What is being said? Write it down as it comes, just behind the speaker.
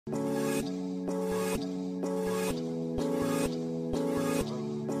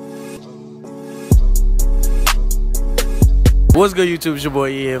What's good, YouTube? It's your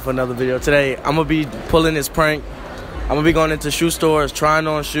boy E here for another video. Today, I'm going to be pulling this prank. I'm going to be going into shoe stores, trying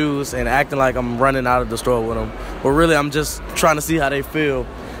on shoes, and acting like I'm running out of the store with them. But really, I'm just trying to see how they feel.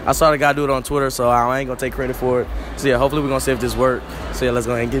 I saw the guy do it on Twitter, so I ain't going to take credit for it. So yeah, hopefully we're going to see if this works. So yeah, let's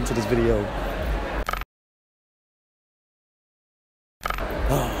go ahead and get into this video.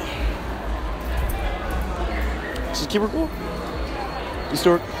 Just keep recording. You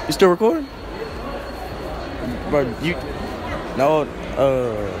still recording? Bro, you... No,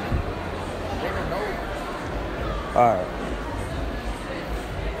 alright.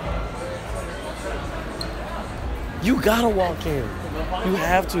 You gotta walk in. You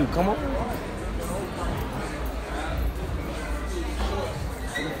have to. Come on.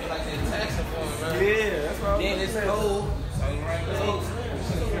 Yeah, that's what I was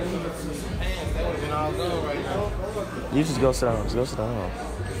saying. You just go sit down. Just go sit down.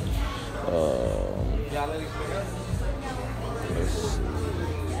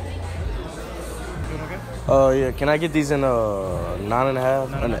 Yeah, can I get these in a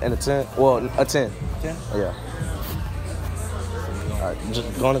 9.5 and a 10? Well, a 10. 10? Yeah. Alright,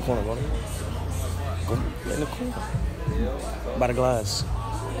 just go in the corner, Go in the corner. By the glass.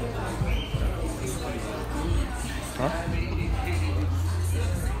 Huh?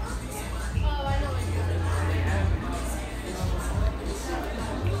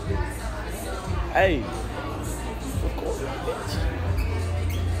 Hey.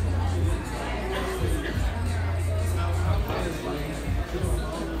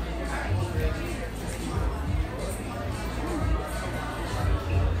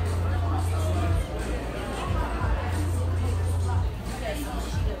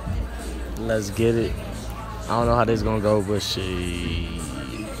 Let's get it. I don't know how this is gonna go, but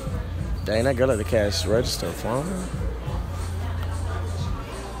dang, that girl at the cash register phone.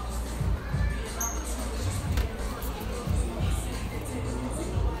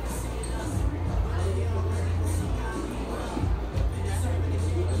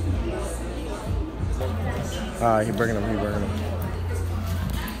 Alright, he bringing him.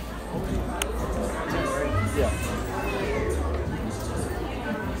 Yeah.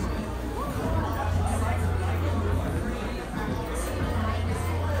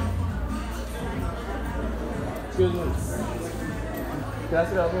 Excuse me. Can I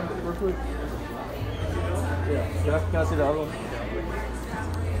see the other one real quick? Yeah. Can I see the other one?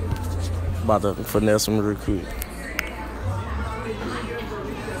 About to finesse him real quick.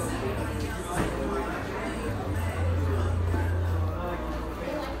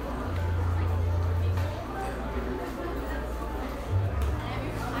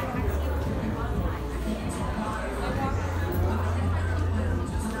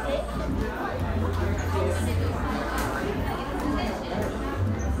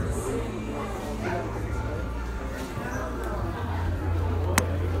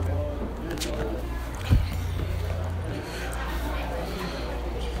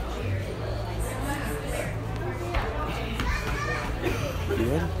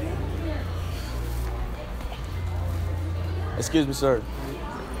 Excuse me, sir.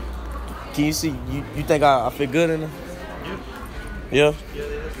 Can you see? You think I fit good in them? Yeah.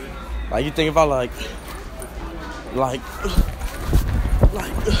 Like, you think if I like, you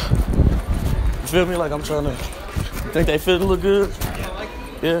feel me? Like I'm trying to. You think they fit a little good? Yeah, I like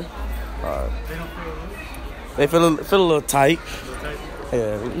it. Yeah. All right. They don't feel a little. They feel a little tight.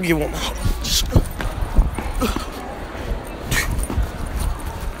 Yeah. Let me get one. Just.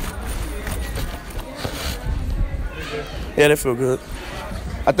 Yeah, they feel good.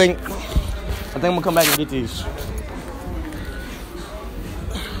 I think I'm gonna come back and get these.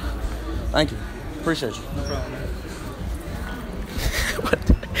 Thank you. Appreciate you. No problem, man.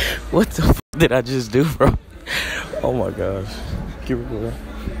 What the f did I just do, bro? Oh my gosh. Keep recording.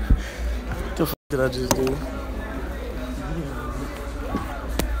 What the f did I just do?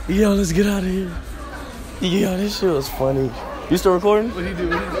 Yo, let's get out of here. Yo, this shit was funny. You still recording? What'd he do?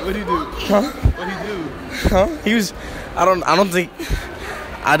 What'd he do? Huh? What'd he do? Huh? He was. I don't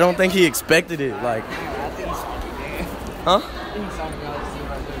think he expected it. Like. Huh?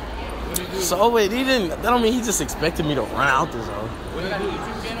 So wait, he didn't. That don't mean he just expected me to run out the zone. What did he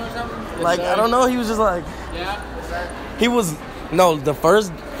do? Like, I don't know. He was just like. Yeah. He was. No, the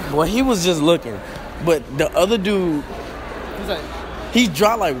first. Well, he was just looking, but the other dude. He's like. He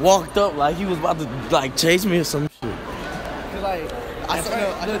dropped, like, walked up like he was about to like chase me or some shit. Cause like I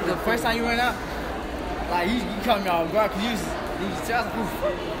saw the first time you ran out, like you caught me off guard because you was just.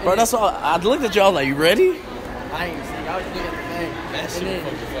 Bro, that's all. I looked at y'all like, you ready? I ain't see. I was looking at the thing. That shit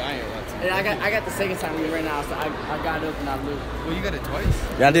fucking fun. I ain't want to. And I got the second time we ran out, so I got up and I looked. Well, you got it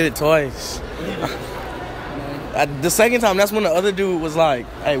twice? Yeah, I did it twice. The second time, that's when the other dude was like,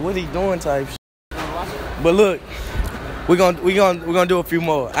 "Hey, what he doing?" type shit. But look, we're gonna do a few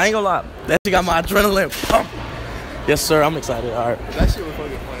more. I ain't gonna lie, that shit got my adrenaline pump. Yes, sir. I'm excited. All right. That shit was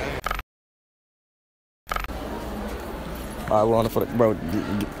fucking funny. All right, we're on the foot, bro.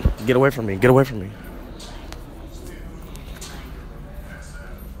 Get away from me. Get away from me.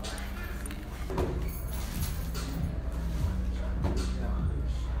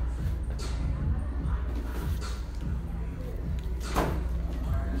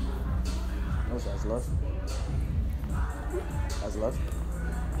 That's left. That's left.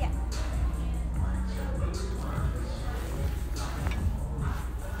 Yeah.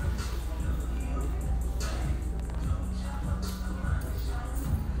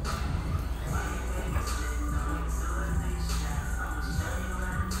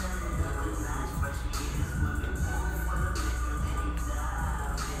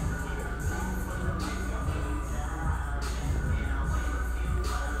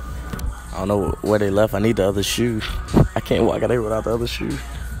 I don't know where they left. I need the other shoe. I can't walk out there without the other shoe.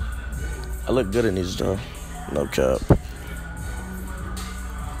 I look good in these though. No cap.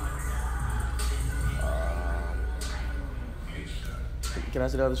 Can I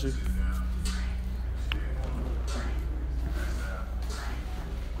see the other shoe?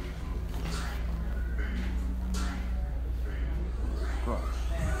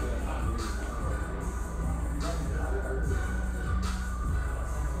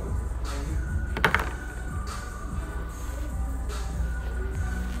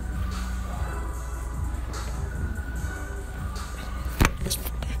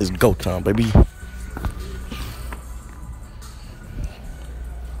 It's go time, baby.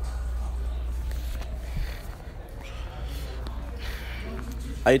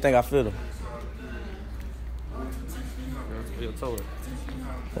 How you think I feel? Your toe.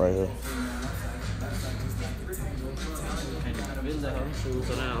 Right here.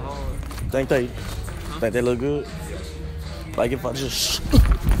 Think they look good? Like if I just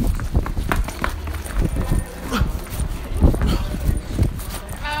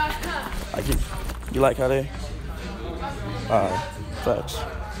like you like how they? Alright, facts.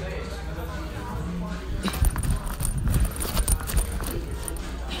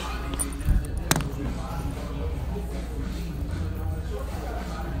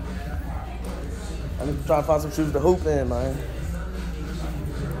 I need to try to find some shoes to hoop in, man.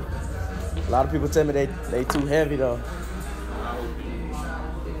 A lot of people tell me they too heavy though.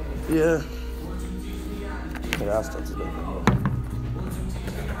 Yeah. Yeah, I'll start today.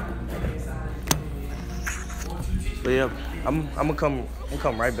 But yeah, I'm gonna come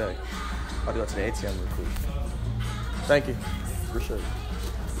right back. I'll go to the ATM real quick. Thank you. Appreciate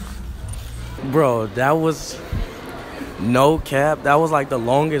it. Bro, that was no cap. That was like the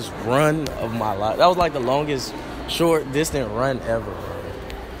longest run of my life. That was like the longest short distance run ever.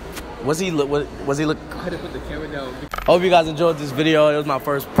 Was he look? I had to put the camera down. Hope you guys enjoyed this video. It was my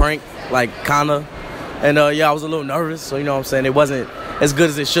first prank, like kinda. And yeah, I was a little nervous, so you know what I'm saying, it wasn't as good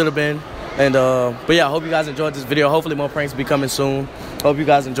as it should have been. And but yeah, I hope you guys enjoyed this video. Hopefully more pranks will be coming soon. Hope you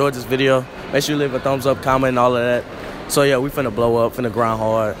guys enjoyed this video. Make sure you leave a thumbs up, comment, and all of that. So yeah, we finna blow up, finna grind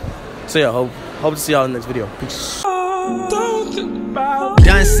hard. So yeah, hope to see y'all in the next video. Peace.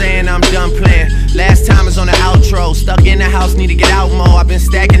 Done saying, I'm done playing. Last time is on the outro. Stuck in the house, need to get out more. I've been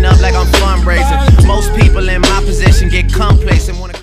stacking up like I'm fundraising. Most people in my position get complacent.